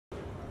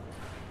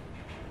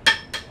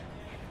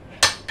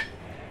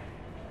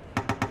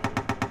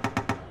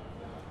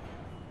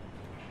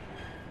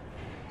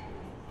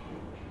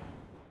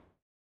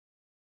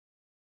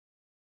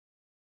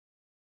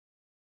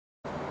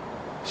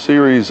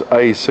Series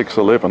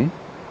A611.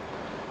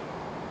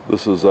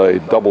 This is a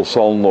double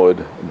solenoid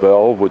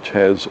valve which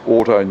has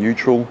auto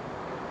neutral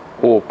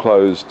or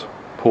closed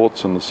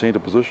ports in the center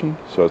position.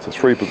 So it's a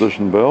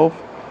 3-position valve,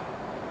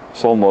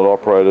 solenoid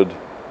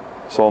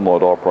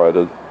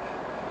operated,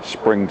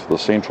 spring to the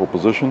central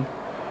position.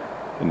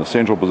 In the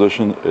central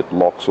position it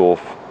locks off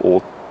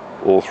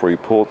all 3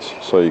 ports,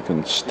 so you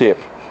can step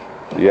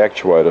the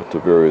actuator to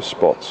various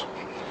spots.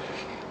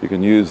 You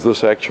can use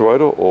this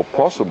actuator, or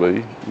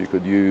possibly you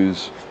could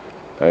use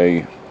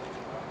a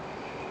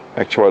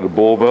actuated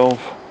ball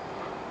valve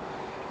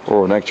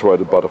or an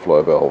actuated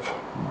butterfly valve.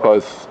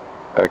 Both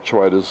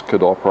actuators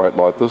could operate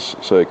like this,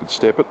 so you could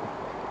step it.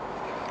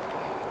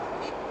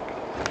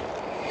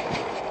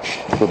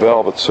 The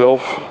valve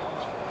itself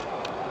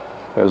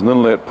has an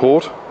inlet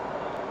port,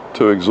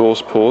 2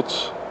 exhaust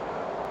ports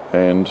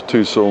and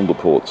 2 cylinder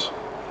ports.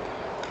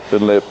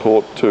 Inlet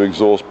port, 2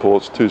 exhaust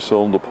ports, 2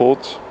 cylinder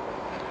ports,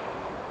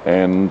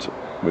 and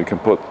we can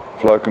put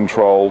flow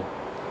control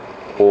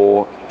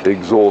or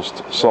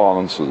exhaust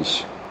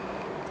silencers.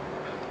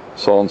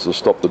 Silencers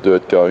stop the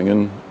dirt going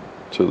in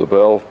to the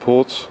valve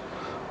ports.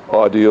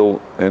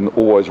 Ideal and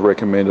always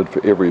recommended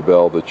for every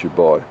valve that you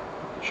buy. You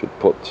should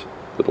put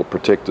little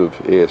protective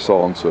air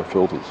silencer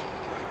filters.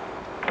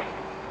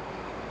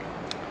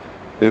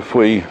 If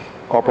we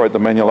operate the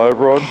manual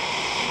override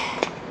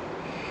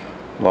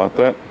like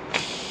that,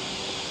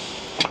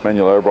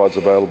 manual override's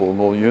available in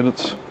all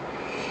units.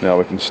 Now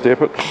we can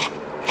step it.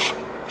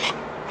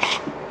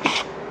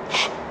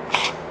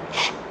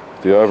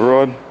 The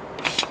override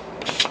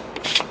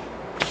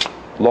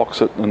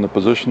locks it in the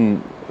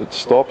position it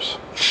stops.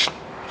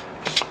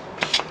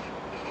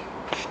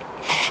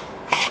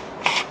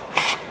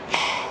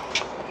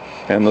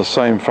 And the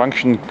same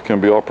function can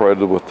be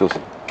operated with this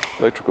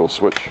electrical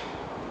switch.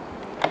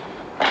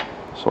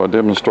 So I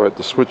demonstrate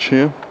the switch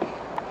here.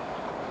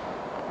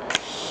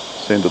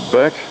 Send it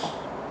back.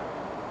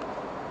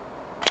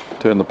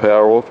 Turn the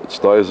power off, it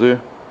stays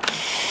there.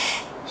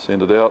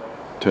 Send it out,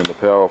 turn the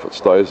power off, it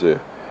stays there.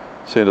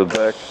 Send it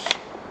back,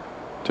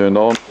 turn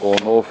on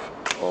off,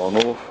 on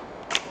off,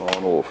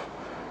 on off.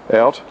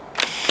 Out,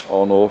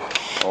 on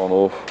off, on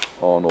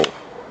off, on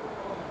off.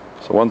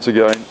 So once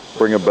again,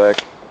 bring it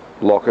back,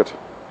 lock it,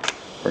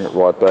 bring it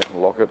right back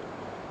and lock it,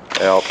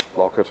 out,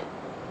 lock it,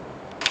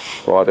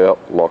 right out,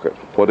 lock it.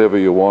 Whatever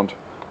you want,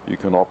 you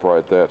can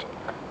operate that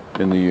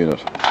in the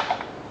unit.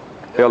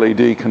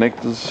 LED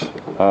connectors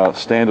are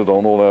standard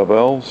on all our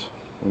valves.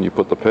 When you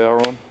put the power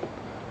on,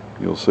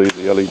 you'll see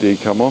the LED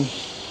come on,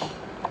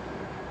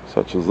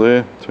 such as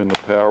there. Turn the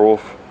power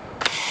off,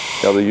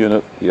 the other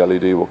unit, the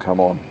LED will come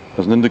on.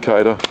 As an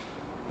indicator,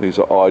 these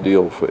are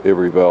ideal for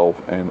every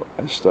valve, and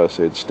as I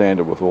said,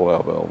 standard with all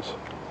our valves.